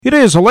It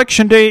is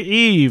Election Day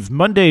Eve,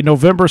 Monday,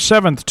 November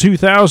 7th,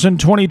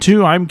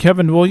 2022. I'm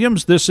Kevin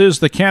Williams. This is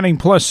the Canning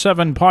Plus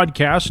 7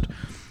 podcast.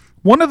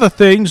 One of the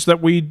things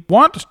that we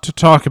want to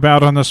talk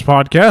about on this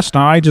podcast,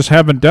 and I just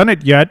haven't done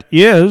it yet,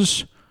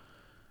 is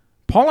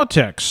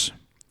politics.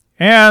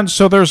 And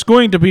so there's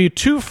going to be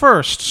two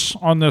firsts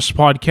on this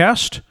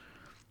podcast.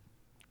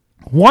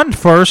 One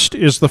first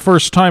is the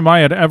first time I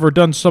had ever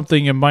done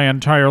something in my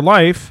entire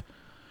life.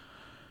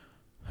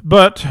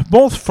 But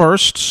both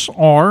firsts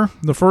are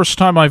the first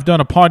time I've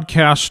done a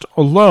podcast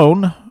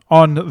alone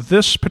on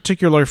this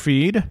particular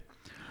feed,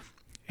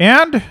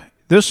 and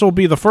this will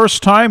be the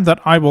first time that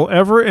I will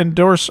ever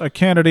endorse a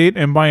candidate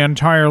in my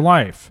entire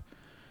life.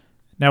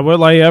 Now,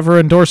 will I ever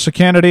endorse a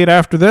candidate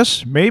after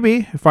this?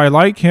 Maybe, if I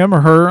like him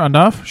or her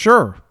enough,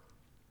 sure.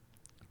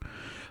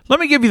 Let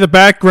me give you the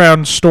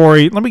background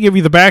story.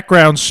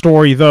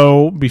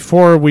 Though,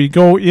 before we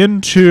go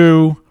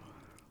into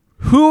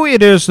who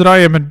it is that I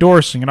am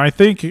endorsing, and I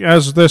think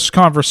as this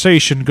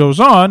conversation goes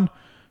on,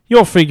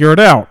 you'll figure it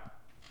out.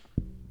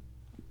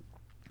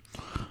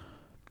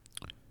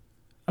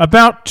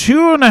 About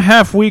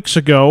 2.5 weeks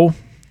ago,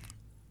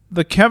 on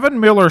the Kevin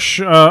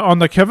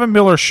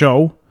Miller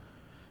Show,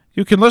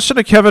 you can listen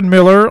to Kevin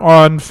Miller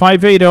on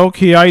 580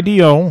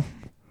 KIDO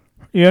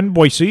in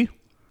Boise,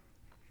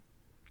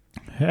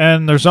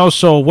 and there's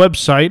also a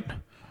website,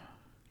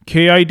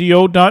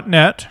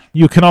 KIDO.net.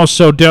 You can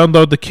also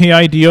download the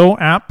KIDO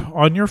app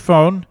on your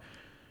phone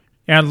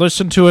and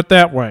listen to it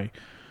that way.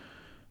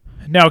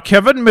 Now,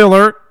 Kevin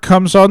Miller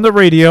comes on the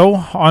radio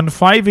on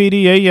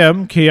 580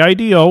 AM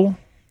KIDO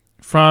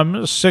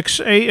from 6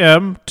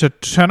 a.m. to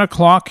 10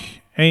 o'clock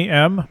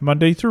a.m.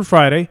 Monday through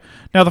Friday.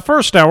 Now, the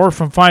first hour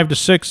from 5 to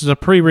 6 is a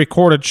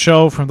pre-recorded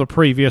show from the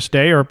previous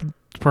day or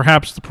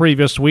perhaps the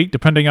previous week,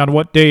 depending on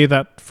what day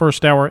that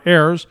first hour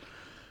airs.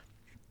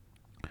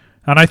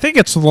 And I think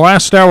it's the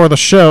last hour of the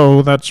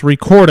show that's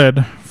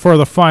recorded for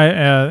the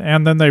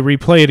and then they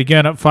replay it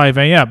again at 5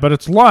 a.m. But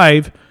it's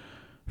live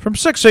from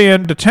 6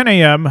 a.m. to 10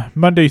 a.m.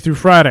 Monday through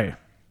Friday.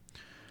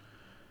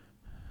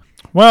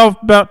 Well,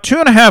 about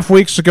 2.5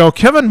 weeks ago,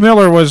 Kevin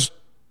Miller was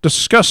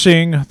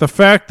discussing the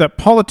fact that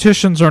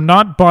politicians are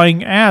not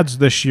buying ads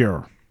this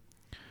year.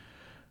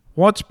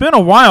 Well, it's been a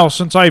while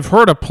since I've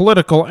heard a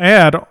political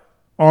ad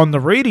on the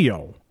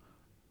radio.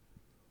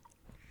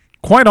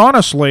 Quite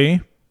honestly,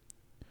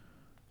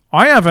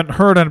 I haven't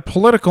heard a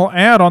political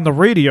ad on the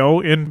radio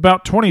in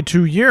about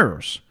 22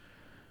 years.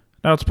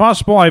 Now, it's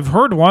possible I've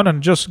heard one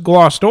and just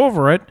glossed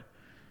over it,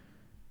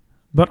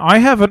 but I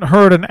haven't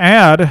heard an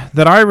ad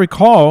that I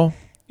recall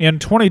in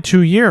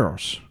 22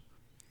 years.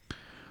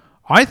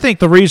 I think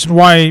the reason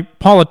why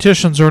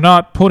politicians are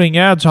not putting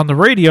ads on the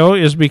radio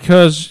is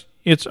because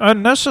it's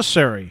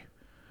unnecessary.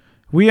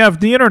 We have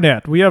the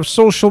internet, we have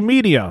social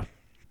media,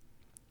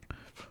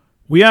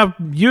 we have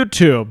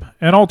YouTube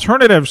and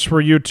alternatives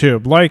for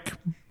YouTube like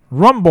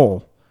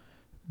Rumble,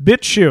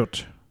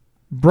 BitChute,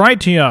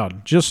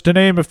 Brighteon, just to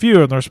name a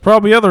few, and there's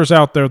probably others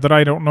out there that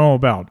I don't know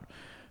about.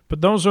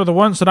 But those are the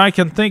ones that I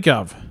can think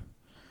of.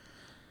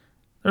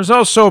 There's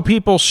also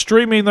people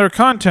streaming their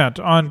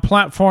content on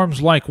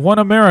platforms like One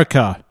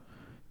America,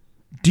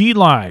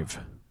 DLive.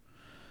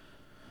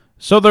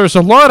 So there's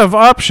a lot of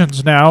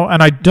options now,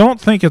 and I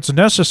don't think it's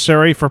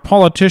necessary for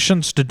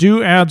politicians to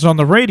do ads on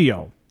the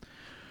radio.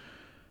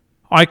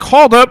 I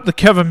called up the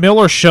Kevin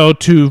Miller Show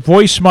to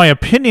voice my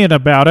opinion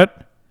about it,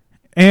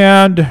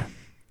 and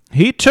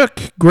he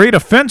took great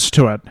offense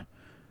to it.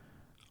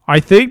 I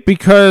think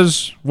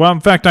because, well, in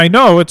fact, I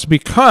know it's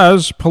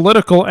because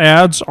political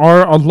ads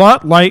are a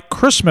lot like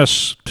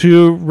Christmas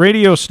to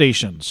radio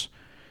stations,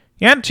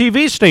 and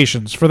TV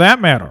stations for that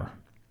matter.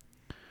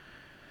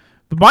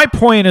 But my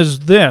point is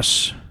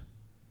this.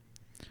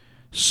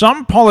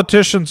 Some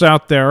politicians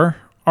out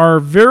there are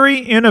very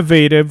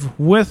innovative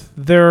with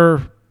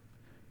their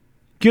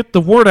get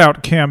the word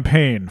out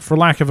campaign, for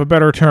lack of a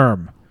better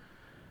term.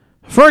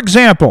 For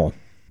example,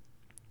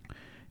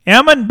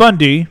 Ammon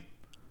Bundy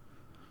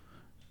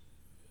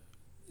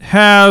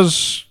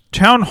has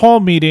town hall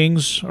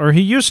meetings, or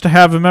he used to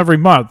have them every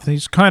month.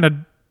 He's kind of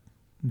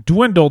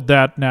dwindled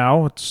that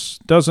now. It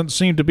doesn't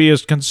seem to be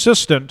as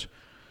consistent.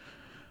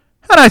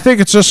 And I think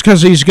it's just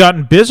because he's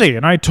gotten busy.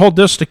 And I told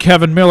this to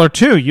Kevin Miller,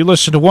 too. You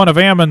listen to one of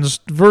Ammon's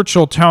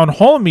virtual town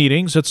hall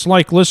meetings, it's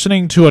like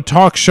listening to a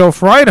talk show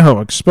for Idaho,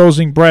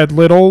 exposing Brad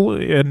Little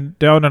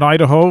down in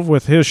Idaho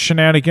with his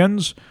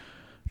shenanigans.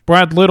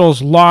 Brad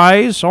Little's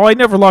lies. Oh, I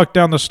never locked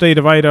down the state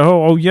of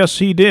Idaho. Oh, yes,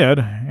 he did.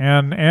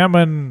 And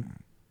Ammon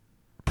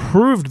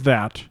proved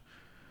that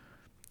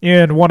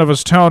in one of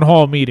his town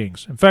hall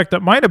meetings. In fact,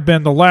 that might have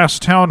been the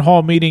last town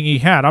hall meeting he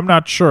had. I'm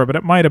not sure, but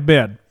it might have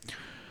been.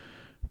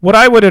 What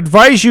I would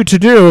advise you to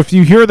do if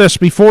you hear this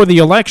before the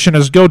election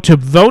is go to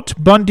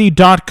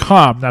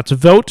votebundy.com. That's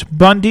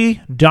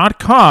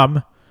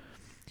votebundy.com,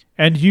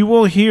 and you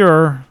will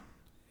hear,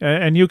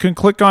 and you can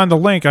click on the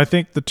link, I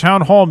think, the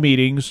town hall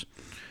meetings,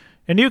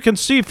 and you can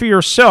see for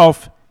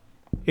yourself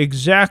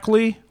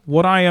exactly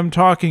what I am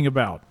talking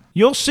about.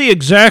 You'll see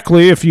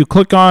exactly, if you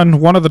click on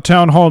one of the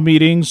town hall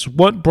meetings,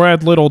 what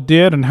Brad Little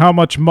did and how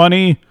much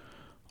money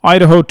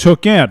Idaho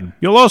took in.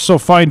 You'll also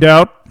find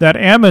out that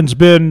Ammon's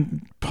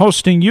been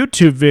posting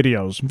YouTube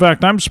videos. In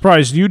fact, I'm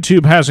surprised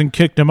YouTube hasn't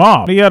kicked him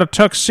off. He had a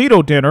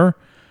tuxedo dinner,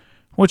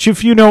 which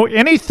if you know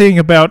anything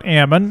about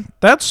Ammon,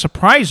 that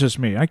surprises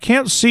me. I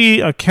can't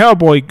see a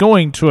cowboy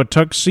going to a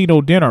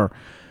tuxedo dinner.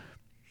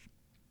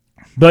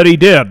 But he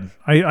did.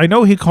 I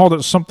know he called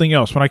it something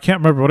else, but I can't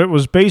remember. But it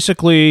was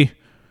basically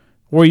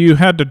where you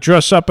had to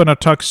dress up in a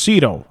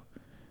tuxedo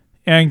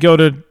and go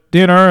to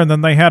dinner, and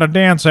then they had a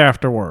dance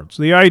afterwards.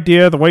 The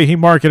idea, the way he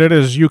marketed it,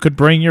 is you could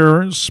bring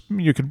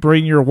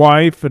your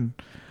wife and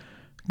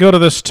go to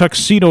this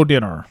tuxedo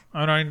dinner.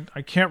 And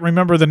I can't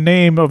remember the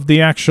name of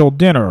the actual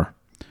dinner,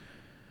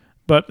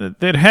 but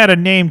it had a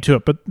name to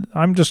it. But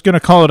I'm just going to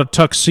call it a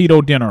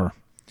tuxedo dinner.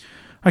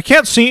 I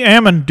can't see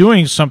Ammon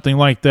doing something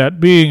like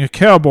that, being a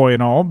cowboy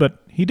and all, but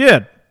he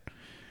did.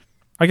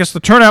 I guess the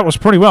turnout was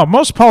pretty well.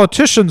 Most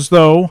politicians,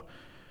 though,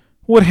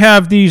 would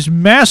have these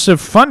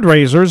massive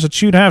fundraisers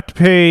that you'd have to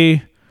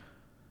pay,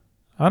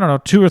 I don't know,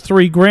 $2,000 or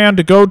 $3,000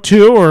 to go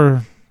to,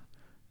 or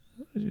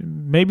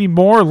maybe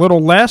more, a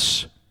little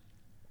less.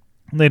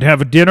 They'd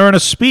have a dinner and a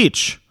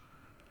speech.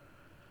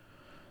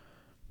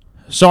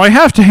 So I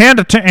have to hand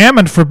it to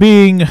Ammon for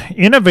being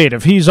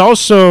innovative. He's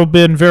also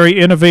been very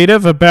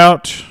innovative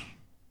about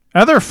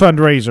other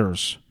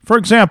fundraisers. For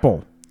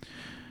example,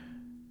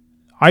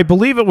 I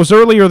believe it was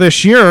earlier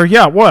this year.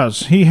 Yeah, it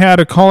was. He had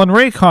a Colin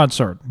Ray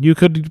concert. You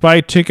could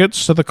buy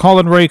tickets to the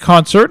Colin Ray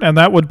concert, and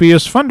that would be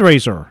his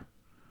fundraiser.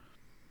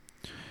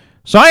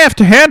 So I have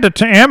to hand it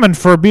to Ammon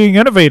for being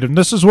innovative. And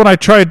this is what I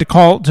tried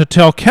to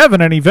tell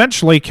Kevin, and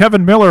eventually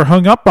Kevin Miller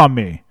hung up on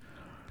me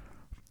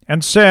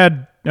and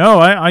said,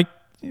 "No,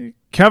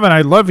 Kevin,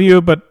 I love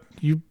you, but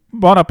you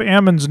brought up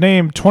Ammon's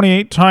name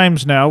 28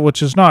 times now,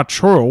 which is not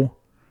true."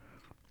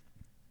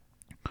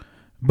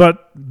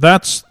 But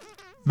that's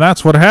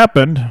what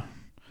happened.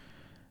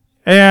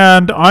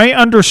 And I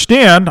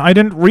understand, I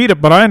didn't read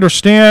it, but I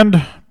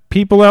understand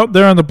people out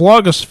there in the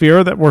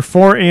blogosphere that were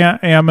for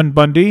Ammon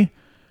Bundy,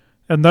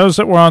 and those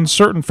that were on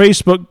certain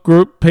Facebook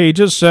group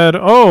pages said,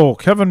 "Oh,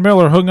 Kevin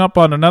Miller hung up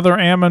on another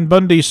Ammon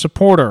Bundy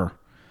supporter."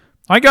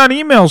 I got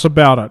emails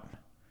about it.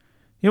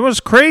 It was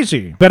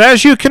crazy. But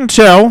as you can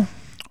tell,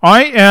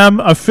 I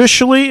am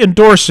officially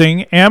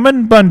endorsing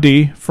Ammon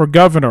Bundy for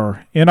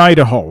governor in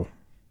Idaho.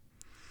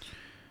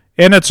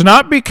 And it's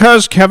not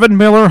because Kevin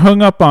Miller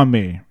hung up on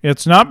me.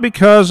 It's not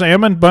because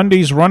Ammon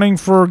Bundy's running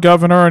for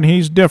governor and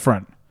he's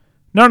different.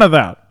 None of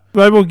that.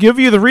 I will give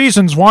you the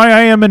reasons why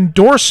I am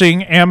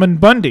endorsing Ammon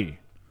Bundy.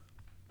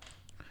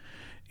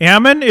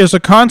 Ammon is a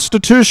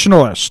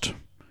constitutionalist.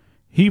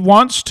 He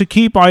wants to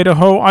keep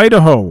Idaho,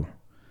 Idaho.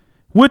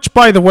 Which,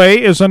 by the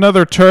way, is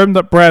another term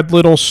that Brad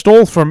Little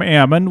stole from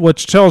Ammon,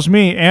 which tells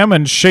me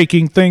Ammon's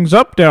shaking things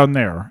up down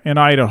there in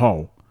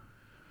Idaho.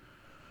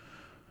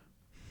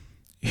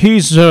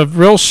 He's a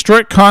real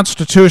strict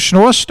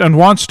constitutionalist and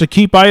wants to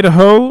keep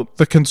Idaho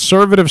the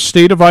conservative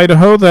state of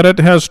Idaho that it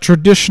has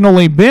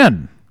traditionally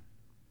been.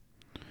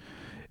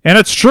 And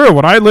it's true.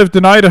 When I lived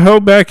in Idaho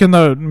back in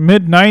the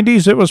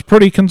mid-'90s, it was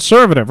pretty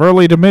conservative.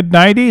 Early to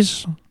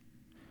mid-'90s.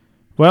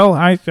 Well,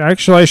 I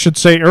should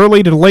say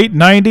early to late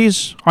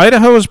 90s.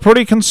 Idaho is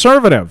pretty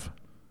conservative.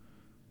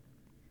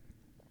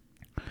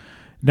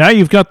 Now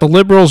you've got the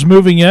liberals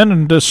moving in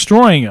and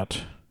destroying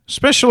it,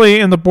 especially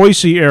in the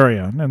Boise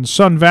area and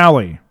Sun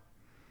Valley.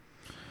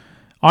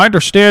 I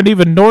understand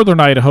even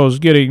northern Idaho is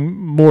getting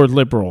more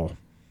liberal.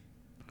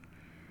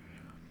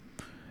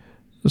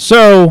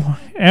 So,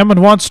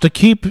 Ammon wants to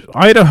keep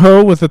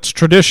Idaho with its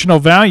traditional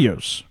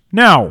values.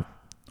 Now,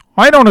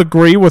 I don't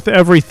agree with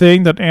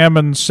everything that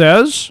Ammon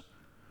says.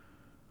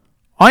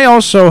 I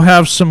also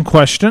have some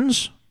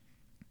questions.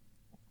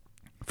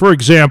 For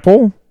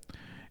example,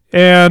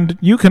 and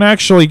you can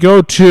actually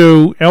go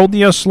to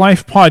LDS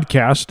Life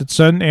Podcast. It's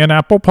an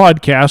Apple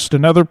Podcast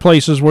and other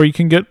places where you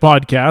can get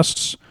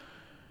podcasts.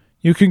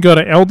 You can go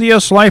to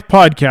LDS Life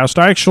Podcast.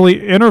 I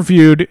actually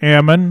interviewed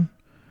Ammon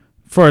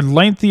for a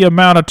lengthy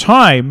amount of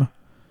time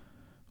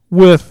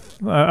with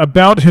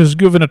about his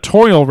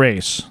gubernatorial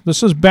race.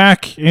 This is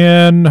back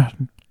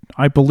in,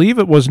 I believe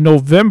it was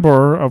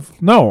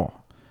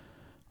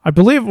I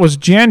believe it was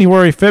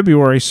January,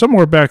 February,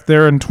 somewhere back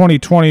there in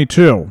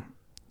 2022.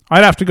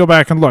 I'd have to go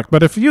back and look.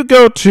 But if you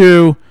go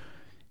to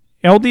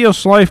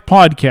LDS Life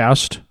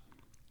Podcast,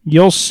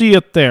 you'll see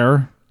it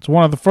there. It's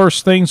one of the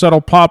first things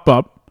that'll pop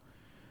up.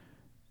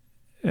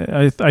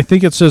 I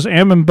think it says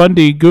Ammon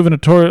Bundy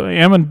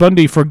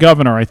for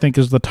governor, I think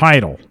is the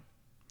title.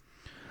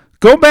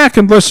 Go back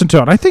and listen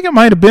to it. I think it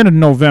might have been in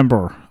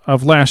November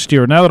of last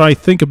year, now that I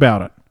think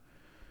about it.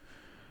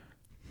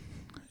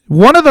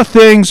 One of the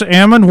things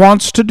Ammon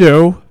wants to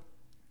do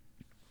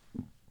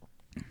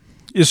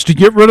is to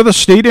get rid of the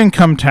state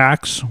income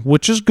tax,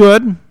 which is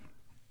good.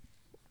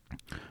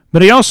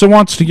 But he also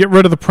wants to get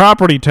rid of the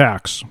property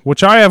tax,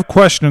 which I have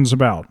questions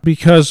about,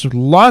 because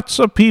lots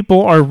of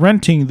people are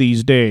renting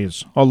these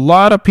days. A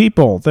lot of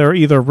people. They're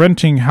either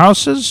renting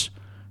houses,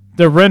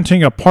 they're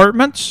renting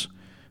apartments,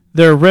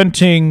 they're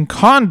renting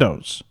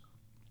condos.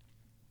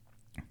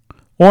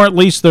 or at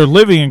least they're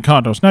living in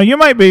condos. Now, you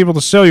might be able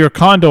to sell your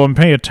condo and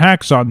pay a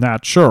tax on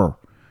that, sure.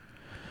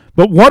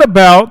 But what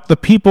about the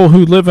people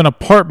who live in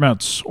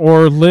apartments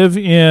or live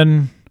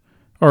in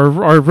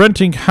or are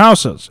renting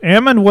houses?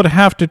 Ammon would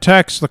have to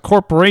tax the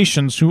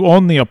corporations who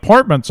own the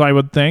apartments, I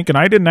would think, and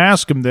I didn't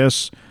ask him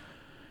this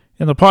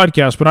in the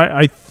podcast, but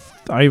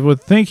I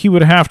would think he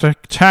would have to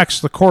tax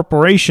the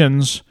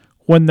corporations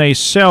when they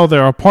sell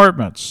their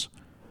apartments.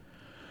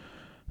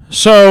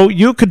 So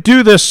you could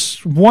do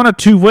this one of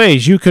two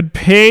ways. You could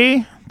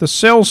pay the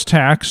sales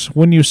tax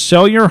when you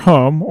sell your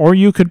home, or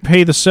you could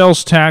pay the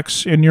sales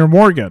tax in your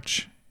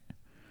mortgage.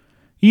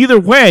 Either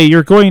way,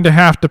 you're going to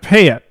have to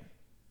pay it.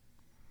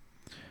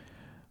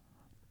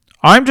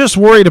 I'm just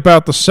worried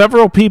about the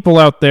several people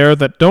out there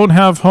that don't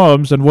have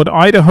homes, and would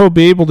Idaho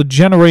be able to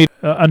generate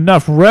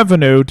enough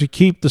revenue to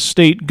keep the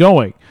state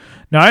going?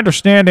 Now, I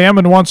understand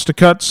Ammon wants to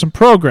cut some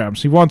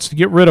programs. He wants to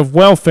get rid of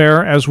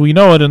welfare as we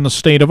know it in the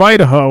state of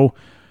Idaho,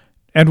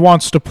 and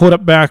wants to put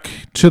it back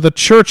to the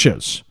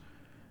churches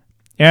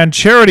and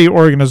charity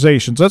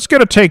organizations. That's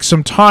going to take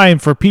some time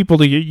for people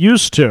to get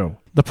used to.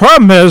 The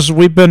problem is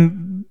we've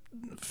been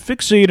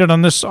fixated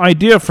on this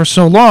idea for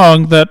so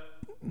long that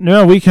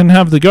we can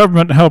have the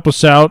government help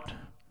us out,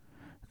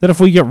 that if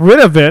we get rid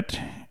of it,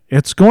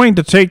 it's going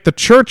to take the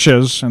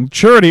churches and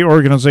charity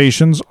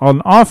organizations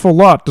an awful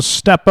lot to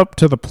step up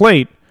to the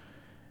plate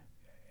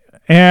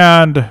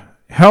and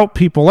help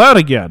people out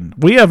again.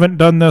 We haven't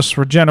done this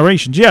for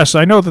generations. Yes,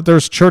 I know that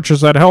there's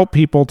churches that help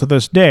people to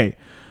this day,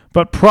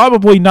 but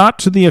probably not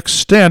to the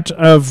extent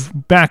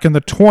of back in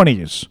the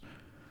 20s,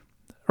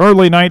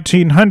 early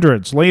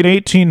 1900s, late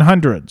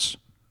 1800s.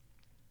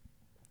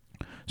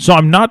 So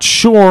I'm not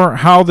sure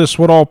how this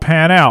would all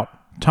pan out.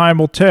 Time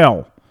will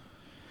tell.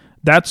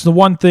 That's the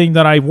one thing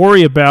that I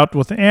worry about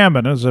with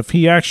Ammon, is if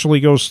he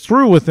actually goes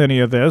through with any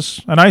of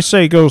this. And I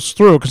say goes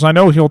through because I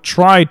know he'll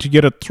try to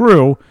get it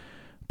through,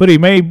 but he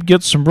may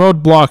get some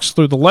roadblocks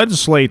through the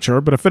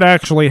legislature. But if it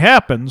actually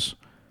happens,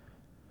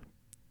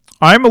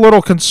 I'm a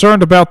little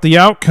concerned about the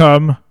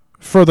outcome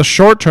for the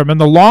short term. In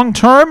the long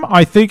term,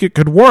 I think it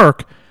could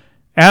work,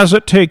 as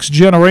it takes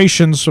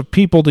generations of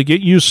people to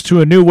get used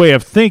to a new way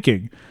of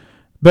thinking.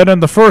 But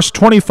in the first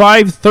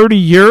 25, 30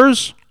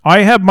 years,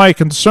 I have my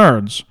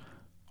concerns.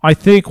 I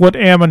think what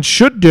Ammon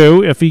should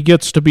do, if he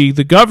gets to be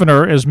the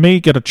governor, is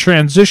make it a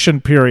transition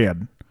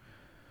period.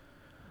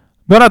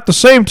 But at the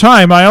same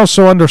time, I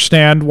also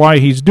understand why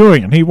he's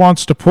doing it. He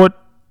wants to put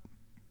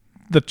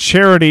the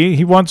charity,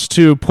 he wants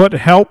to put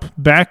help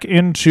back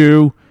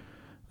into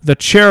the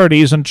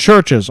charities and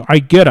churches. I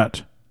get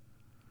it.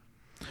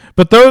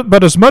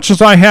 But as much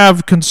as I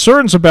have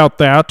concerns about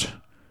that,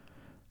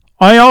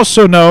 I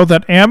also know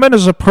that Ammon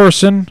is a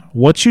person,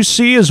 what you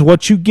see is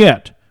what you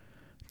get.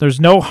 There's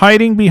no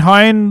hiding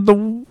behind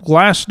the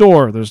glass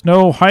door. There's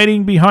no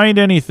hiding behind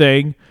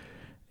anything.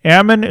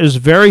 Ammon is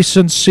very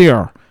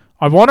sincere.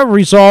 I want to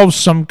resolve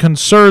some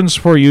concerns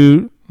for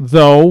you,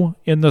 though,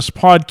 in this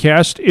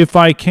podcast, if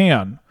I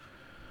can.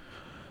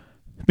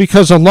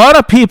 Because a lot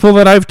of people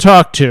that I've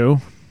talked to,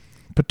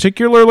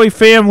 particularly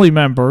family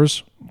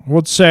members,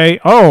 would say,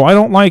 "Oh, I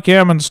don't like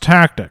Ammon's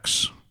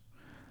tactics."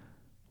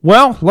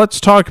 Well,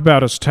 let's talk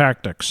about his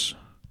tactics.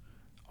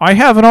 I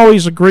haven't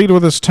always agreed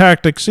with his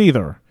tactics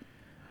either.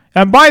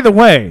 And by the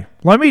way,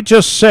 let me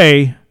just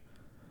say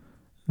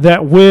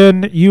that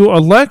when you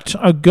elect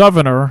a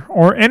governor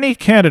or any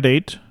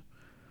candidate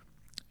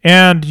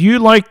and you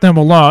like them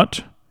a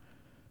lot,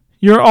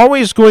 you're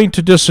always going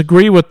to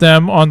disagree with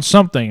them on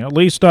something. At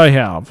least I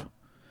have.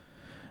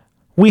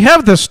 We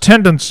have this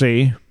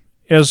tendency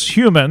as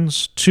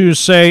humans to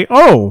say,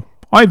 "Oh,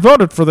 I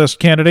voted for this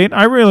candidate.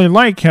 I really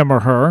like him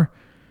or her."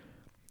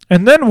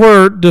 And then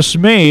we're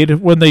dismayed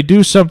when they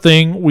do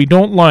something we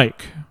don't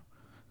like.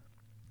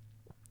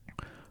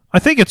 I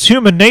think it's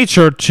human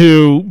nature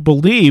to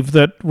believe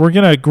that we're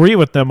going to agree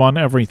with them on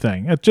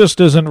everything. It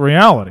just isn't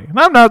reality. And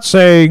I'm not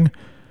saying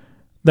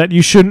that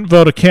you shouldn't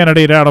vote a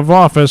candidate out of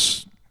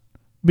office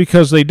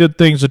because they did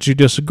things that you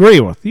disagree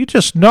with. You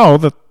just know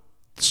that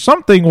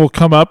something will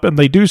come up and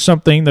they do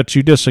something that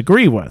you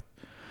disagree with.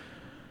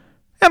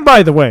 And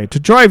by the way, to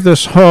drive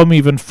this home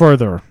even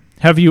further,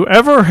 have you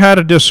ever had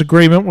a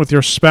disagreement with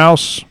your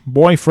spouse,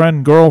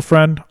 boyfriend,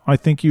 girlfriend? I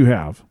think you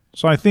have.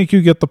 So I think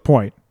you get the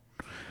point.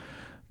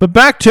 But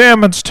back to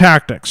Ammon's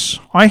tactics.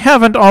 I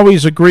haven't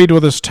always agreed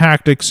with his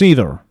tactics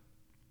either.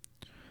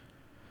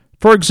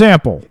 For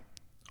example,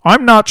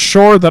 I'm not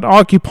sure that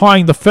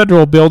occupying the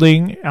federal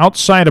building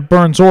outside of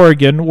Burns,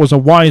 Oregon was a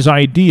wise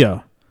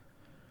idea.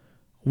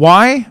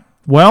 Why?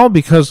 Well,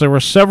 because there were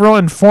several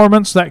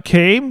informants that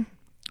came.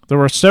 There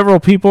were several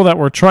people that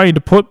were trying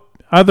to put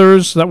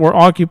others that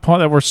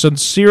were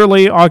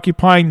sincerely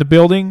occupying the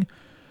building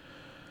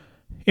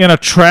in a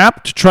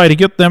trap to try to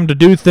get them to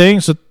do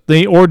things that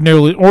they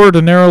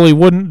ordinarily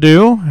wouldn't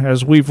do,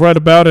 as we've read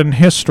about in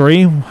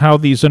history, how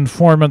these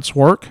informants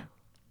work.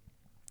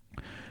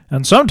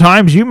 And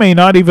sometimes you may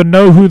not even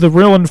know who the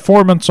real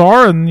informants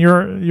are, and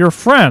your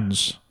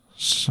friends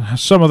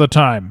some of the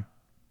time.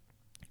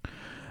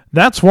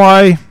 That's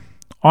why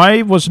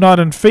I was not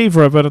in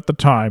favor of it at the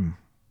time.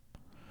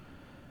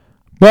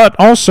 But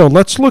also,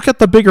 let's look at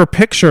the bigger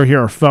picture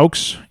here,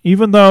 folks.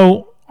 Even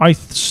though I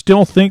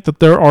still think that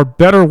there are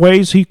better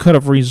ways he could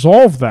have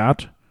resolved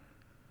that,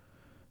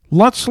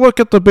 let's look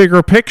at the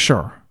bigger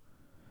picture.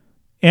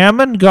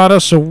 Ammon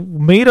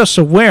made us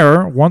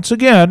aware, once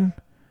again,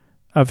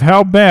 of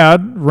how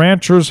bad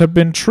ranchers have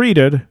been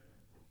treated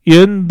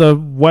in the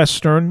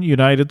western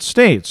United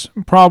States.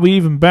 Probably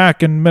even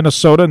back in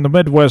Minnesota and the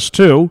Midwest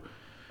too.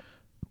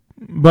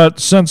 But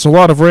since a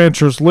lot of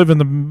ranchers live in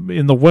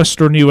the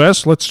western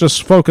U.S., let's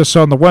just focus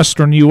on the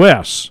western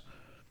U.S.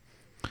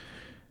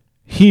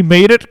 He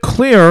made it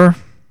clear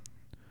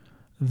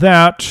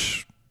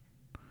that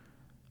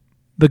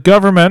the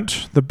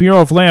government, the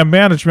Bureau of Land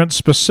Management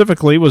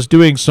specifically, was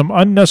doing some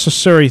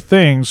unnecessary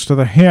things to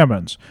the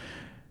Hammonds.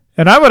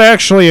 And I would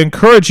actually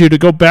encourage you to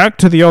go back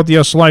to the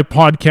LDS Live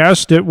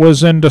podcast. It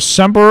was in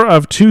December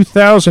of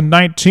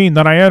 2019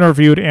 that I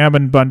interviewed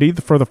Ammon Bundy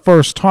for the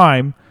first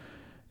time.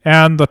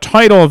 And the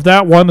title of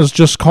that one is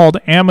just called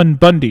Ammon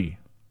Bundy.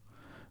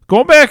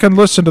 Go back and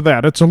listen to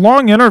that. It's a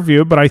long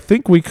interview, but I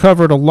think we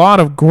covered a lot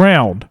of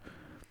ground.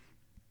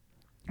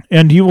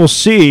 And you will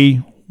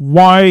see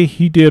why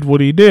he did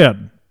what he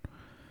did.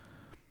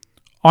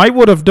 I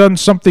would have done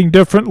something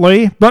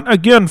differently, but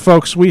again,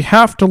 folks, we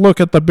have to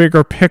look at the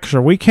bigger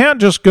picture. We can't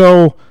just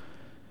go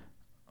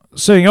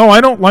saying, oh,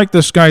 I don't like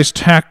this guy's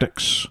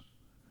tactics.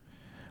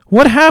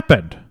 What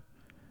happened?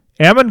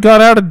 Ammon got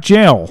out of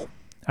jail,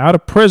 out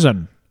of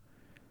prison.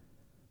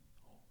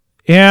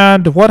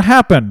 And what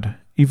happened?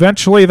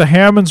 Eventually, the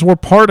Hammonds were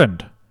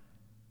pardoned.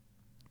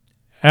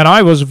 And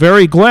I was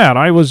very glad.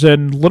 I was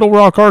in Little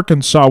Rock,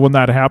 Arkansas when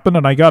that happened,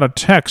 and I got a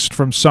text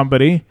from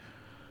somebody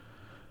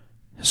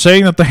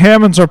saying that the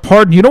Hammonds are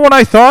pardoned. You know what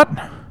I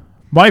thought?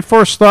 My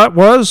first thought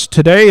was,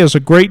 today is a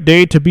great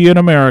day to be an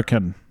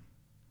American.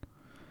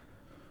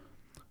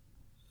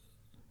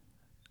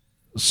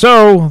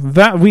 So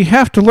that we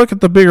have to look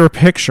at the bigger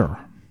picture.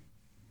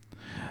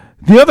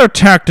 The other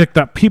tactic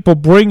that people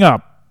bring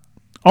up,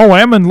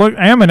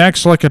 Ammon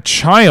acts like a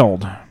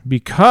child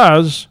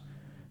because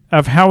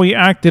of how he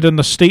acted in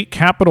the state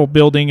capitol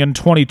building in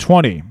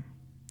 2020.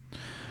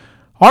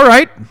 All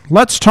right,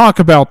 let's talk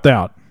about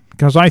that,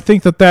 because I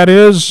think that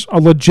is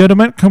a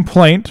legitimate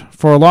complaint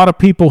for a lot of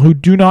people who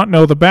do not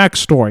know the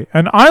backstory.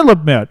 And I'll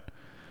admit,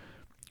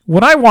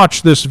 when I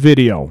watched this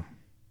video,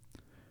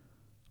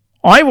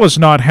 I was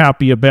not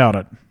happy about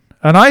it.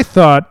 And I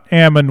thought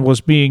Ammon was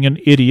being an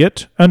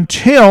idiot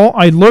until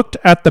I looked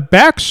at the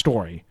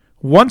backstory.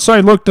 Once I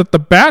looked at the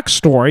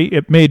backstory,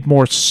 it made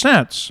more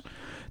sense.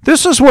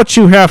 This is what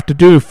you have to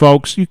do,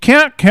 folks. You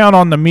can't count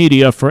on the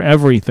media for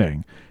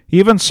everything.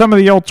 Even some of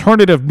the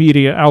alternative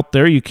media out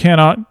there you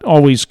cannot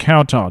always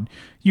count on.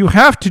 You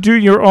have to do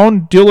your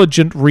own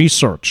diligent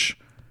research,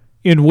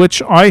 in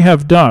which I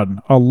have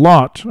done a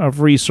lot of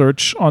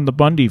research on the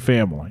Bundy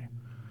family.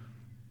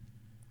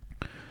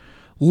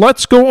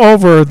 Let's go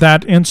over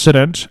that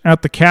incident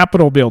at the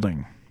Capitol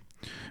building.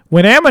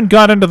 When Ammon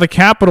got into the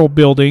Capitol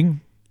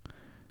building,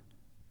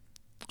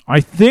 I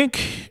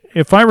think,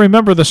 if I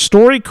remember the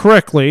story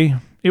correctly,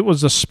 it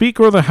was the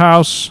Speaker of the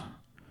House,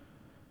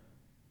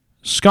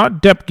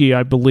 Scott Depke,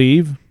 I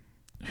believe,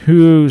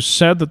 who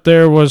said that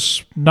there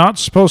was not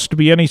supposed to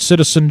be any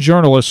citizen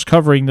journalists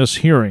covering this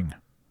hearing.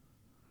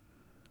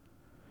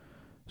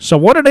 So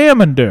what did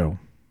Ammon do?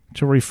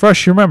 To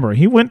refresh your memory,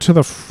 he went to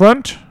the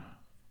front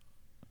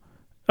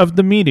of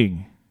the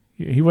meeting.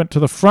 He went to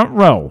the front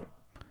row,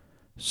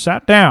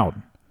 sat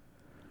down.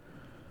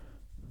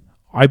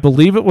 I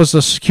believe it was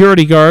a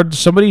security guard.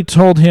 Somebody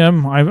told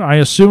him, I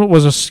assume it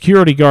was a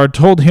security guard,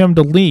 told him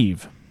to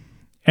leave.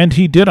 And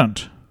he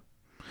didn't.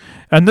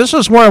 And this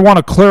is where I want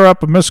to clear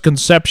up a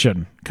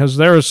misconception, because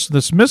there's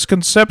this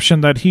misconception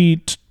that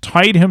he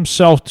tied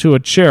himself to a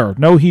chair.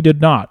 No, he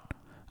did not.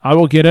 I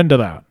will get into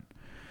that.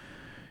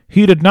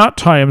 He did not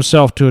tie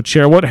himself to a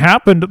chair. What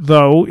happened,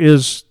 though,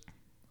 is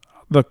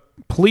the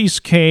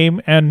police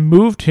came and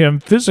moved him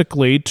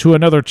physically to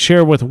another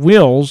chair with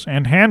wheels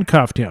and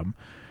handcuffed him.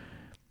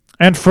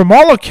 And from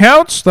all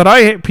accounts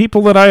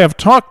people that I have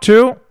talked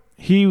to,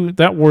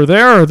 that were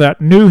there, that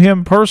knew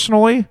him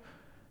personally,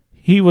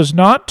 he was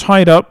not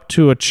tied up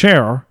to a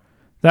chair.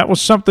 That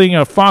was something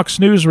a Fox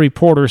News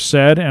reporter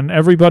said, and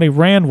everybody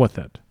ran with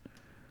it.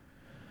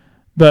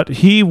 But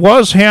he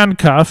was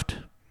handcuffed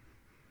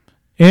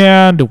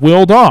and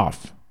wheeled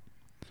off.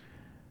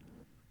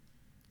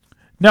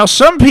 Now,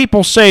 some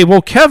people say,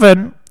 well,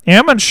 Kevin,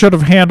 Ammon should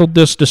have handled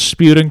this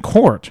dispute in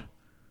court.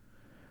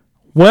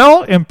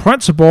 Well, in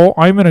principle,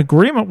 I'm in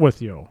agreement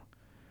with you.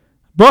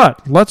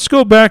 But let's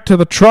go back to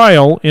the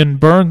trial in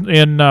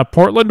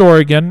Portland,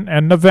 Oregon,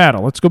 and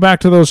Nevada. Let's go back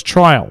to those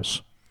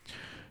trials.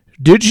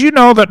 Did you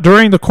know that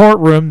during the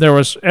courtroom there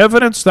was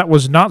evidence that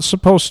was not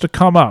supposed to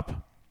come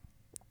up?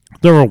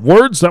 There were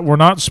words that were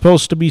not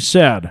supposed to be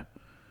said.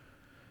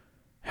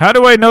 How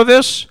do I know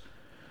this?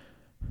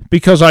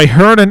 Because I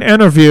heard an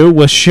interview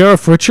with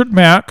Sheriff Richard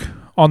Mack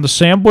on the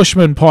Sam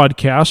Bushman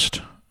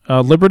podcast,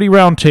 Liberty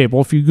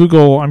Roundtable. If you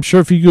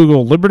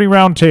Google Liberty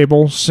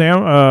Roundtable,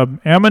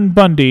 Ammon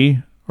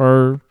Bundy,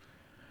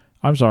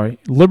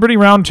 Liberty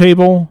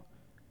Roundtable,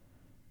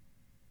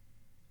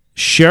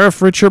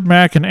 Sheriff Richard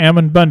Mack and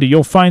Ammon Bundy.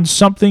 You'll find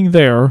something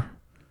there,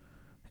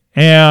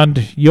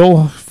 and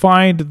you'll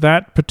find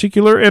that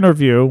particular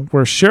interview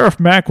where Sheriff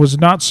Mack was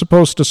not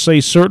supposed to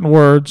say certain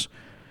words,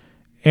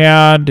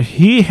 and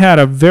he had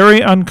a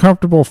very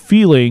uncomfortable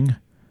feeling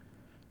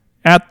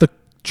at the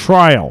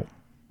trial.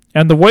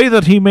 And the way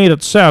that he made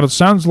it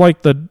sounds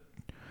like the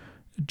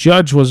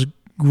judge was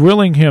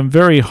grilling him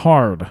very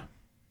hard.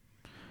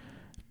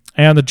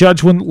 And the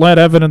judge wouldn't let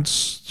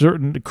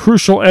certain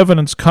crucial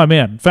evidence come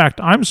in. In fact,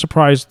 I'm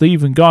surprised they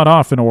even got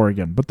off in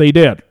Oregon, but they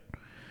did.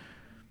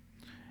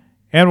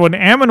 And when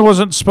Ammon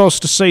wasn't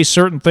supposed to say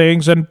certain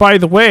things, and by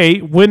the way,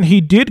 when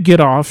he did get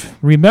off,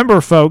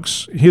 remember,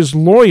 folks, his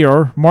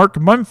lawyer, Mark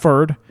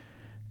Munford,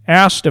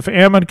 asked if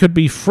Ammon could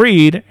be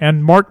freed,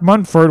 and Mark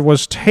Munford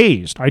was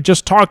tased. I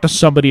just talked to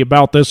somebody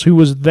about this who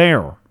was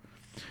there.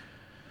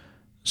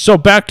 So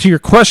back to your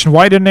question,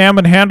 why didn't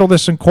Ammon handle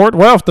this in court?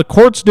 Well, if the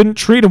courts didn't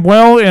treat him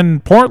well in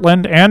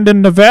Portland and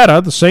in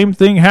Nevada, the same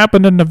thing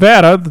happened in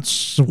Nevada.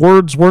 The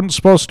words weren't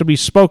supposed to be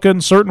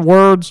spoken, certain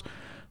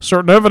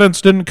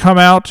evidence didn't come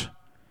out.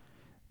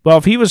 Well,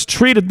 if he was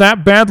treated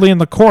that badly in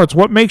the courts,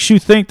 what makes you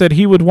think that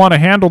he would want to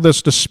handle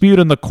this dispute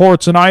in the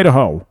courts in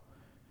Idaho?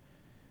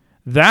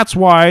 That's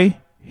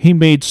why he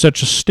made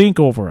such a stink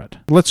over it.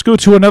 Let's go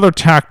to another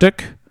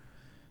tactic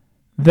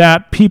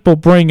that people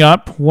bring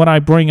up when I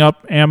bring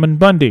up Ammon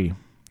Bundy.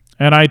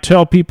 And I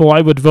tell people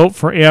I would vote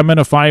for Ammon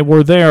if I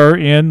were there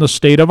in the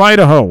state of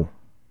Idaho.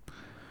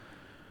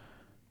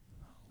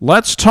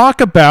 Let's talk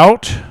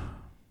about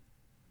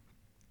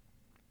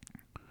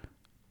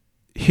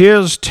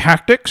his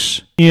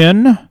tactics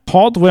in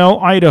Caldwell,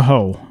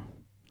 Idaho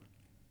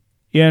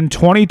in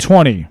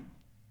 2020.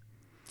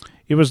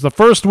 It was the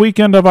first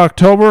weekend of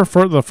October,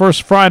 for the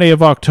first Friday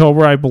of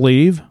October, I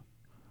believe.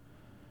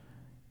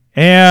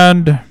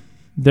 And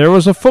there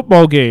was a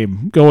football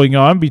game going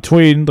on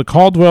between the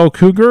Caldwell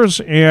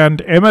Cougars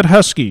and Emmett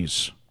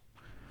Huskies.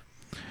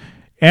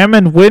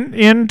 Ammon went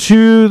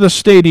into the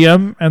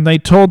stadium, and they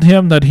told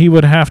him that he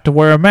would have to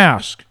wear a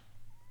mask.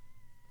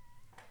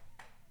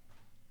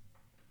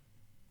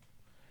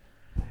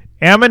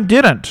 Ammon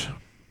didn't.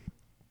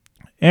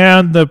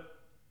 And the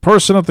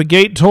person at the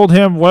gate told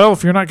him, well,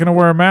 if you're not going to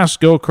wear a mask,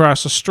 go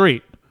across the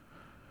street.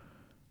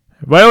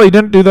 Well, he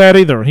didn't do that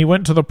either. He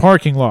went to the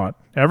parking lot.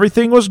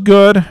 Everything was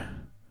good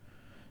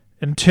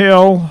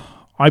until,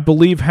 I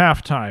believe,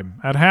 halftime.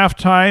 At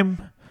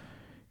halftime,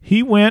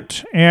 he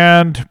went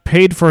and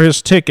paid for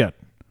his ticket.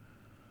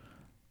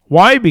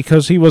 Why?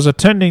 Because he was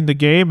attending the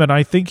game, and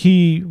I think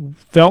he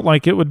felt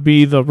like it would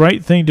be the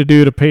right thing to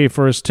do to pay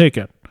for his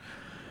ticket.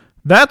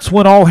 That's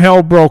when all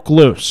hell broke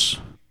loose.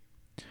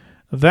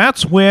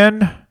 That's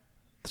when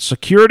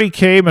security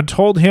came and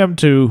told him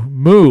to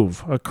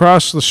move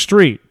across the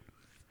street.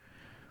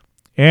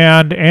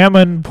 And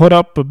Ammon put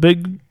up a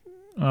big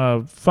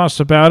fuss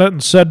about it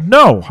and said,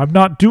 no, I'm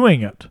not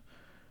doing it.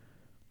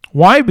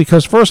 Why?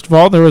 Because first of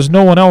all, there was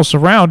no one else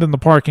around in the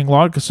parking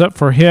lot except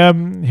for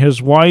him,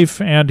 his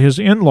wife, and his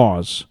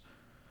in-laws.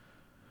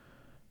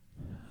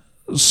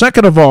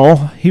 Second of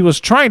all, he was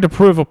trying to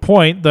prove a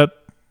point that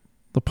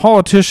the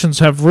politicians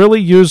have really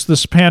used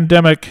this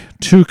pandemic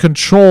to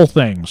control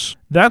things.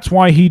 That's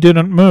why he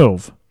didn't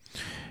move.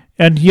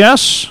 And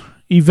yes,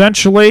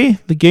 eventually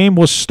the game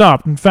was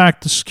stopped. In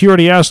fact, the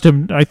security asked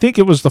him, I think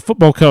it was the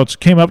football coach,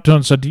 came up to him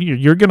and said,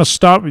 you're going to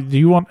stop? Do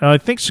you want? I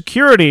think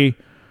security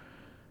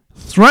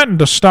threatened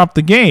to stop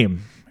the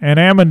game, and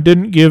Ammon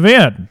didn't give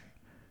in.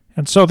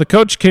 And so the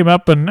coach came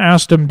up and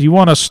asked him, do you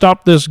want to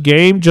stop this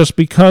game just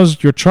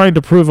because you're trying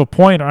to prove a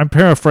point? I'm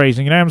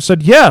paraphrasing. And Ammon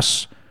said,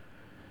 yes.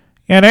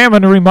 And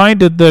Ammon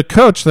reminded the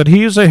coach that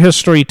he's a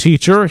history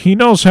teacher. He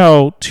knows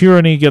how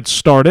tyranny gets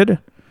started.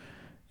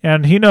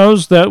 And he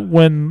knows that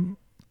when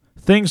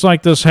things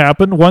like this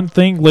happen, one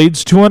thing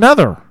leads to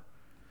another.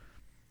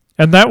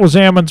 And that was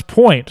Ammon's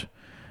point.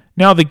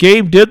 Now, the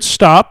game did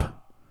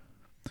stop,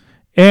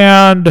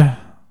 and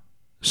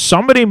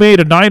somebody made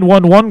a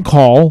 911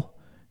 call,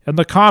 and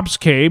the cops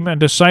came and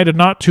decided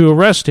not to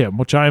arrest him,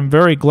 which I am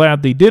very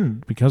glad they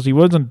didn't, because he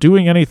wasn't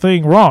doing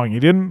anything wrong.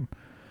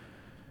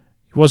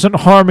 He wasn't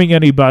harming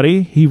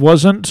anybody. He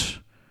wasn't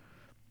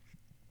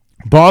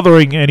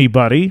bothering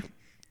anybody.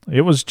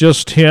 It was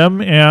just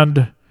him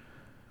and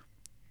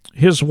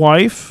his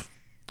wife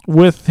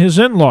with his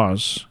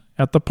in-laws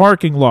at the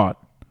parking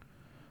lot.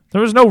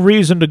 There was no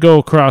reason to go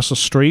across the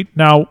street.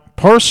 Now,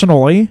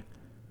 personally,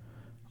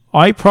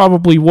 I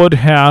probably would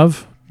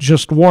have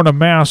just worn a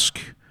mask,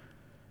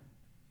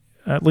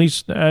 at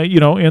least,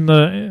 in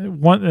the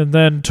one, and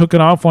then took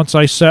it off once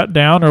I sat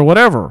down or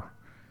whatever.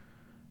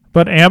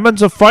 But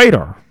Ammon's a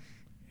fighter,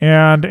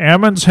 and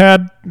Ammon's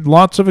had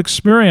lots of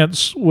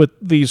experience with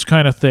these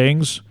kind of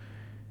things.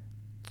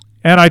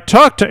 And I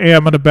talked to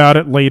Ammon about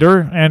it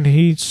later, and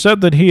he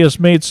said that he has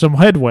made some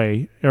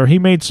headway, or he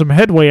made some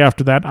headway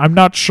after that. I'm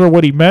not sure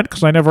what he meant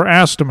because I never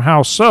asked him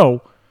how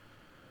so.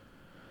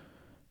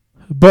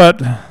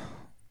 But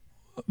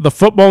the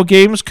football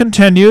games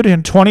continued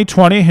in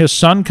 2020. His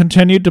son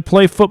continued to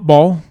play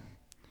football.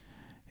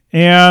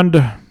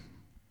 And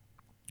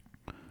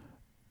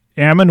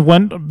Ammon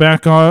went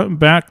back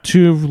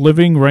to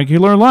living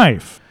regular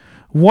life.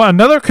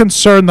 Another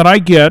concern that I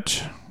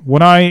get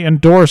when I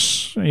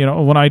endorse,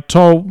 when I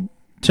tell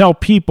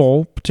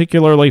people,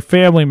 particularly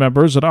family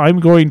members, that I'm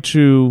going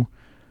to,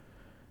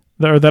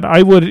 or that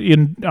I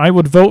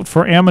would vote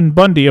for Ammon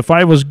Bundy if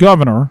I was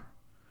governor,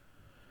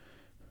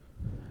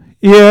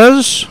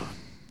 is,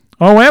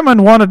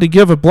 Ammon wanted to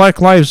give a Black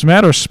Lives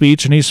Matter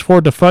speech and he's for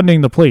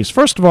defunding the police.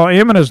 First of all,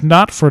 Ammon is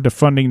not for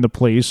defunding the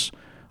police.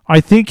 I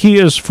think he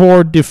is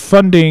for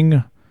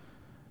defunding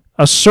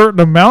a certain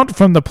amount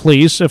from the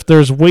police if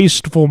there's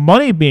wasteful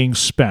money being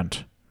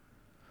spent.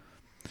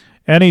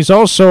 And he's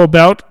also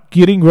about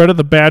getting rid of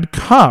the bad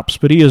cops,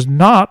 but he is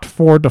not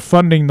for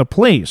defunding the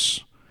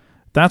police.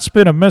 That's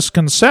been a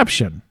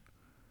misconception.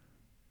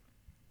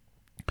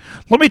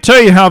 Let me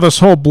tell you how this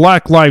whole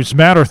Black Lives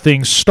Matter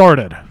thing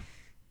started.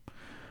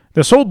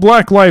 This whole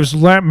Black Lives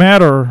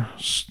Matter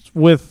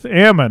with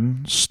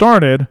Ammon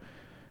started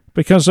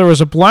because there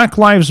was a Black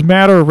Lives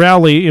Matter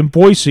rally in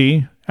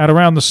Boise at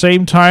around the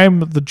same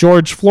time of the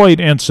George Floyd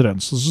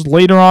incidents. This is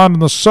later on in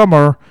the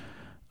summer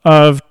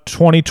of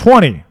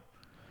 2020.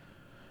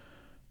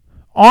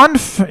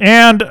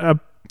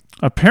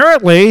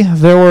 Apparently,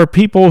 there were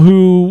people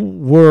who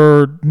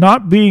were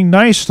not being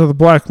nice to the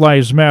Black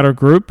Lives Matter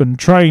group and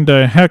trying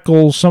to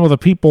heckle some of the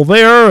people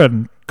there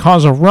and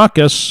cause a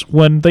ruckus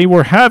when they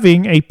were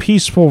having a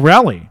peaceful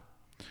rally.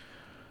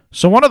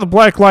 So one of the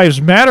Black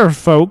Lives Matter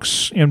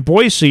folks in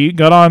Boise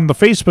got on the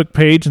Facebook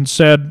page and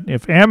said,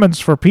 if Ammon's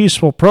for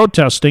peaceful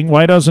protesting,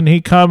 why doesn't he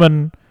come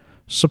and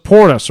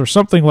support us, or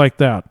something like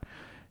that?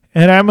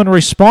 And Ammon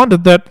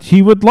responded that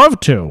he would love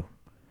to.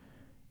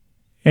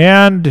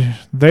 And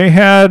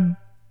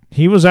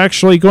he was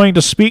actually going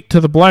to speak to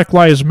the Black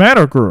Lives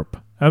Matter group.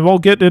 And we'll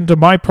get into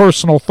my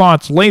personal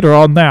thoughts later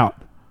on that.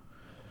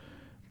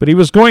 But he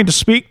was going to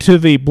speak to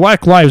the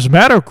Black Lives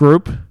Matter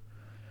group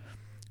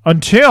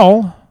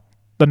until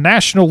the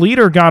national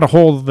leader got a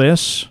hold of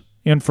this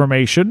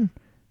information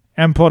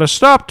and put a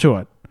stop to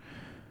it.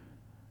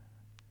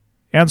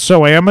 And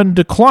so Ammon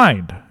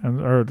declined.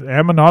 Or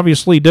Ammon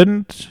obviously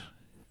didn't.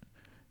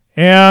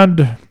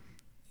 And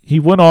he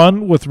went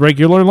on with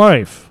regular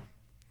life.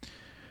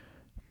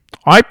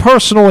 I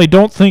personally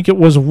don't think it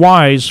was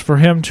wise for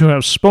him to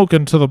have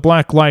spoken to the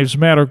Black Lives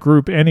Matter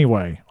group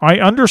anyway. I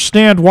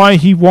understand why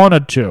he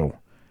wanted to.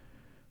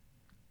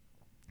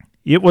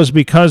 It was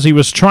because he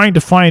was trying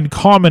to find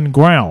common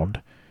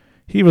ground.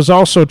 He was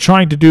also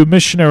trying to do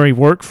missionary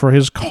work for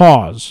his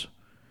cause.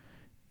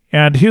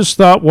 And his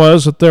thought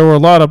was that there were a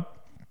lot of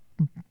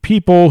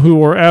people who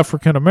were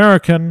African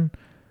American,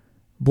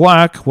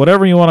 black,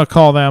 whatever you want to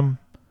call them,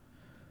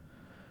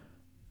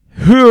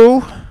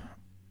 who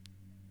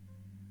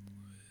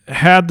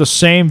had the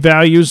same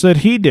values that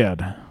he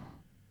did.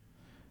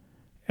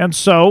 And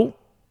so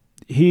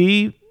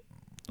he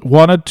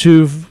wanted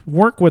to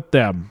work with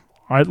them,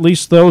 or at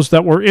least those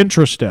that were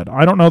interested.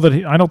 I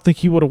don't think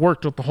he would have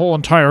worked with the whole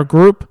entire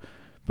group,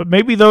 but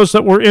maybe those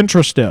that were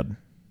interested.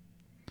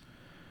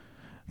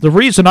 The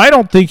reason I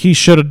don't think he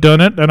should have done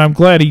it, and I'm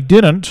glad he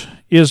didn't,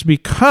 is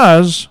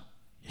because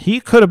he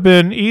could have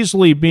been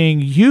easily being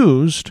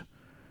used,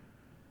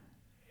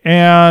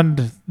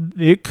 and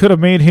it could have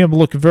made him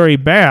look very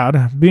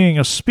bad being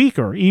a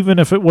speaker, even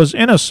if it was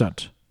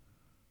innocent.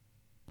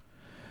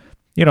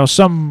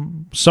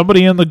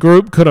 Somebody in the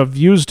group could have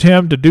used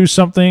him to do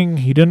something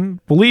he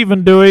didn't believe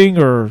in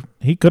doing, or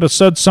he could have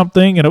said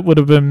something and it would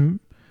have been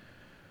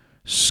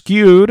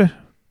skewed.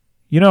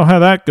 You know how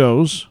that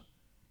goes.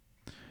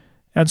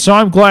 And so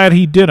I'm glad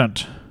he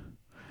didn't.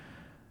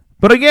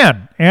 But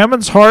again,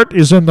 Ammon's heart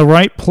is in the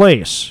right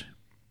place.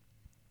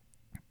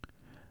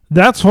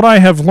 That's what I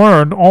have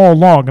learned all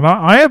along. And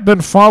I have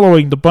been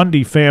following the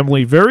Bundy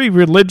family very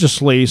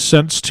religiously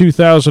since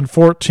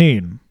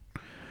 2014.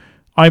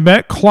 I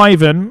met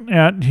Cliven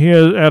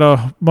at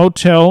a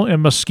motel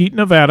in Mesquite,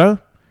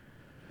 Nevada.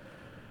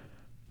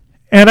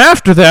 And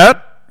after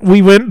that,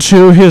 we went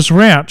to his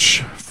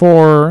ranch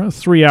for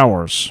 3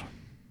 hours.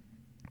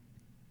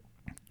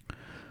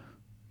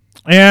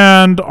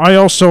 And I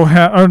also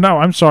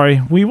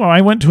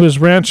I went to his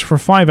ranch for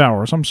 5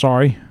 hours. I'm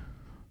sorry.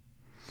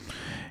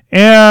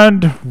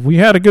 And we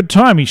had a good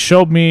time. He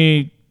showed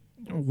me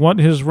what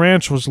his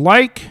ranch was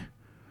like.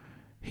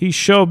 He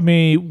showed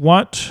me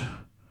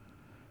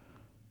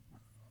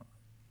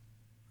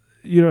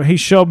he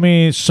showed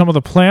me some of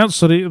the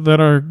plants that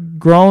are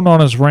grown on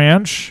his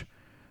ranch.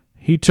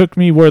 He took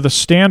me where the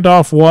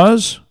standoff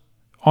was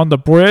on the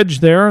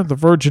bridge there, the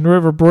Virgin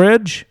River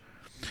Bridge.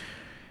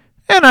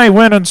 And I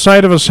went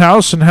inside of his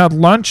house and had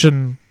lunch,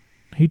 and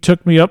he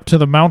took me up to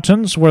the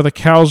mountains where the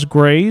cows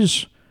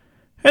graze.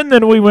 And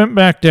then we went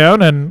back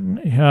down, and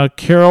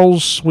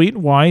Carol's sweet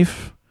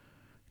wife,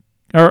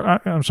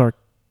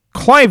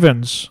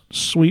 Cliven's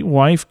sweet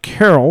wife,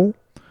 Carol,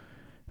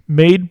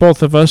 made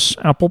both of us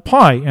apple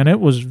pie, and it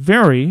was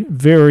very,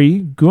 very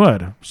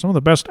good. Some of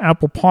the best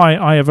apple pie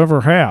I have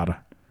ever had.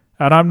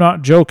 And I'm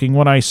not joking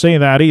when I say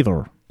that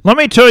either. Let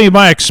me tell you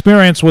my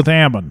experience with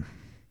Ammon.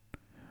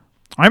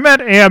 I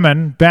met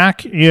Ammon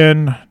back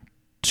in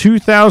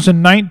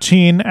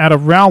 2019 at a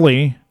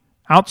rally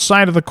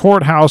outside of the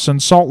courthouse in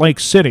Salt Lake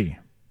City.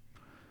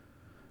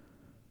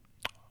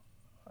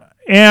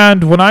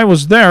 And when I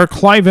was there,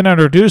 Cliven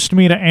introduced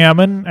me to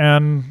Ammon,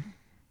 and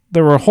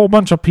there were a whole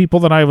bunch of people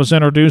that I was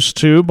introduced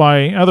to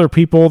by other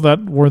people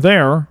that were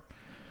there.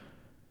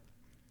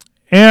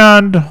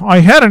 And I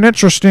had an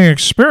interesting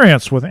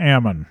experience with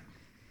Ammon.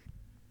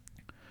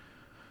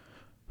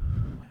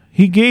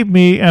 He gave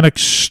me an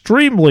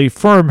extremely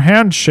firm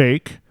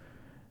handshake,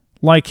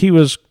 like he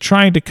was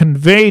trying to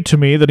convey to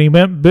me that he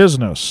meant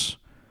business.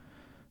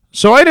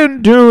 So I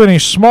didn't do any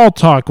small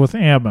talk with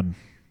Ammon.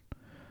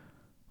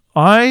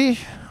 I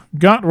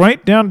got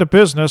right down to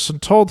business and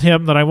told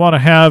him that I want to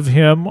have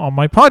him on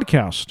my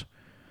podcast.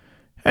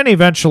 And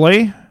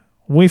eventually,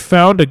 we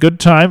found a good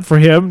time for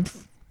him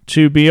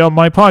to be on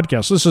my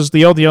podcast. This is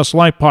the LDS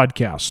Life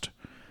podcast.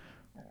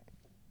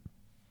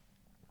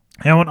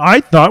 And I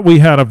thought we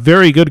had a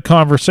very good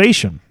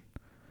conversation.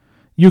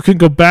 You can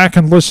go back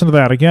and listen to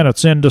that. Again,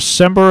 it's in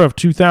December of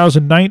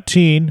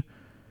 2019,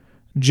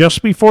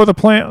 just before the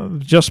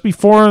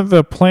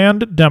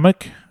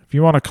pandemic, if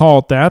you want to call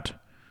it that.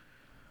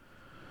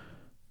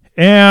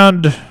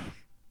 And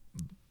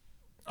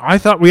I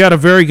thought we had a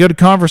very good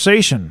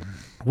conversation.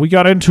 We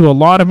got into a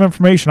lot of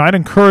information. I'd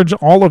encourage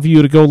all of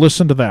you to go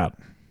listen to that.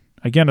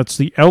 Again, it's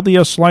the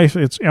LDS Life.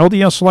 It's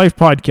LDS Life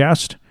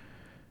podcast.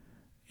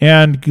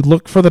 And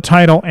look for the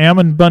title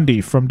Ammon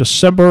Bundy from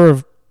December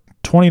of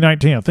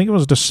 2019. I think it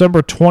was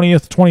December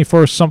 20th,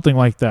 21st, something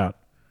like that.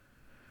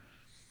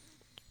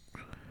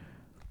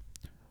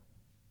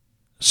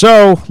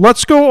 So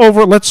let's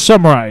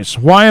summarize.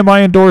 Why am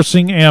I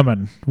endorsing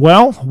Ammon?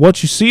 Well,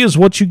 what you see is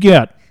what you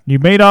get. You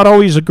may not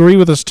always agree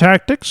with his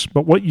tactics,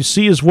 but what you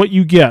see is what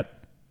you get.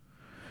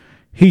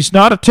 He's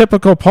not a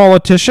typical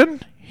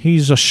politician.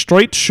 He's a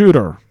straight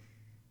shooter.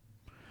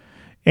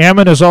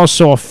 Ammon is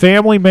also a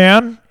family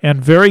man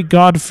and very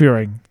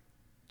God-fearing.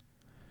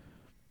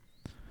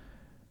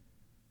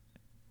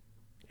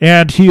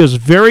 And he is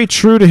very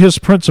true to his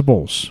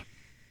principles.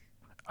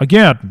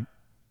 Again,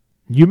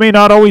 you may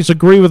not always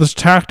agree with his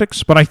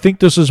tactics, but I think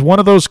this is one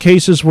of those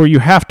cases where you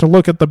have to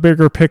look at the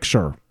bigger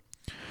picture.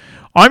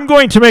 I'm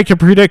going to make a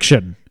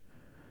prediction.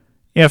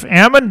 If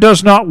Ammon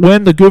does not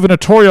win the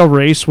gubernatorial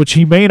race, which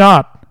he may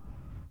not,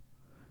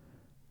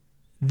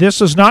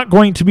 this is not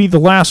going to be the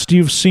last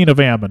you've seen of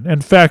Ammon.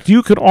 In fact,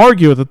 you could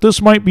argue that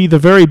this might be the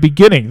very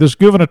beginning. This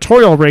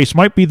gubernatorial race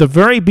might be the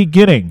very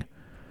beginning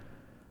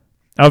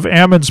of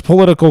Ammon's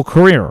political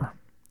career.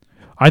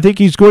 I think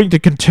he's going to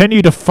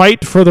continue to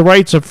fight for the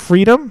rights of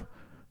freedom.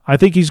 I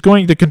think he's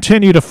going to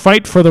continue to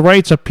fight for the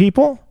rights of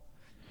people.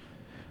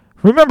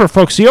 Remember,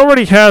 folks, he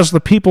already has the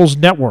People's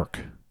Network.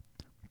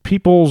 The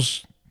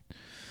People's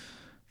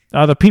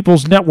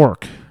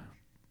Network.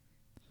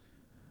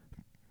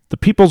 The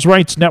People's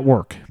Rights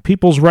Network.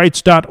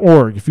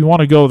 peoplesrights.org, if you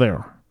want to go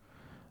there.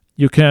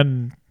 You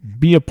can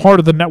be a part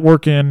of the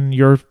network in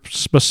your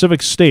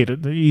specific state.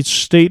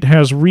 Each state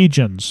has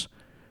regions.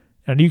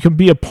 And you can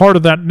be a part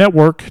of that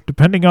network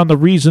depending on the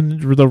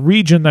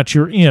region that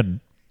you're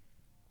in.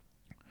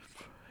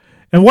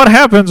 And what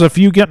happens if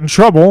you get in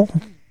trouble?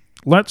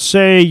 Let's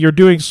say you're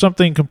doing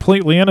something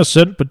completely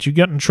innocent, but you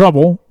get in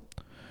trouble.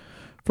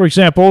 For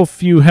example,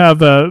 if you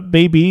have a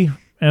baby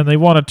and they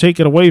want to take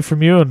it away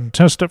from you and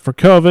test it for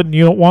COVID, and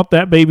you don't want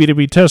that baby to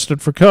be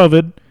tested for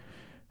COVID,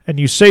 and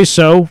you say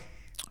so,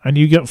 and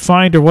you get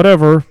fined or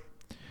whatever,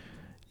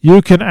 you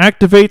can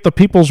activate the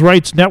People's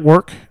Rights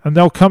Network, and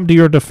they'll come to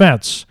your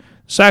defense.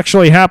 This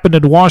actually happened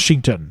in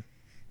Washington.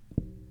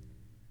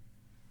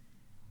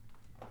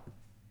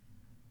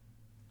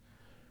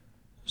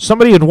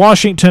 Somebody in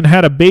Washington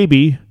had a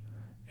baby,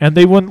 and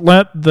they wouldn't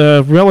let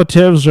the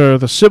relatives or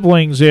the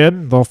siblings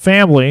in, the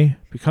family,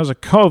 because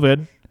of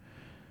COVID.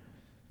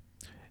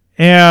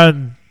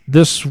 And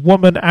this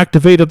woman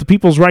activated the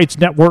People's Rights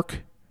Network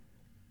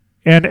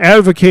and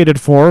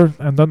advocated for her,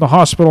 and then the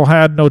hospital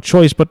had no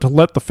choice but to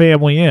let the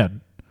family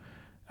in.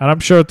 And I'm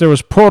sure that there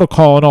was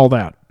protocol and all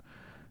that.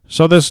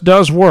 So this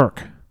does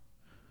work.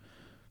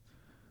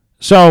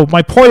 So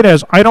my point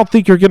is, I don't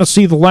think you're going to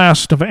see the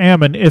last of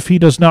Ammon if he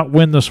does not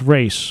win this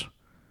race.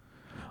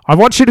 I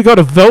want you to go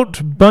to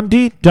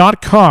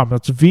votebundy.com.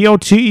 That's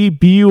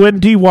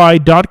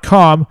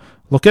VOTEBUNDY.com.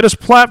 Look at his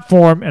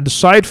platform and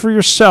decide for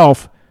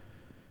yourself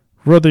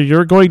whether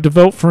you're going to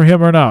vote for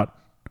him or not.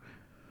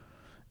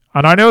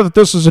 And I know that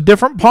this is a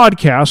different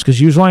podcast because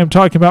usually I'm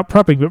talking about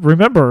prepping, but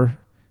remember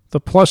the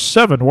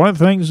 +7. One of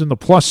the things in the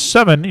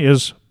 +7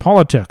 is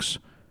politics.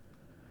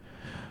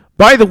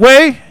 By the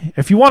way,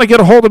 if you want to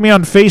get a hold of me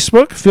on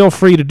Facebook, feel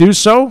free to do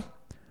so.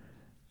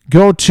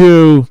 Go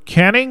to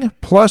Canning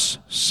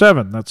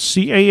 +7. That's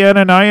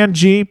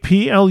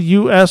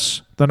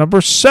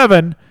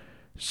CANNING+7.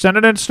 Send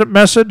an instant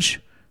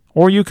message,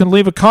 or you can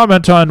leave a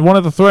comment on one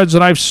of the threads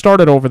that I've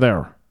started over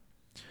there.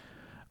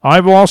 I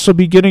will also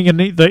be getting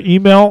the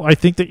email. I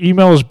think the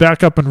email is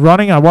back up and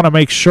running. I want to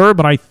make sure,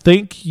 but I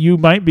think you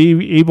might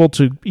be able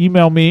to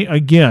email me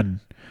again.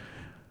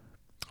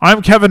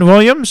 I'm Kevin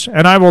Williams,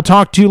 and I will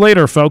talk to you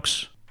later,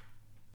 folks.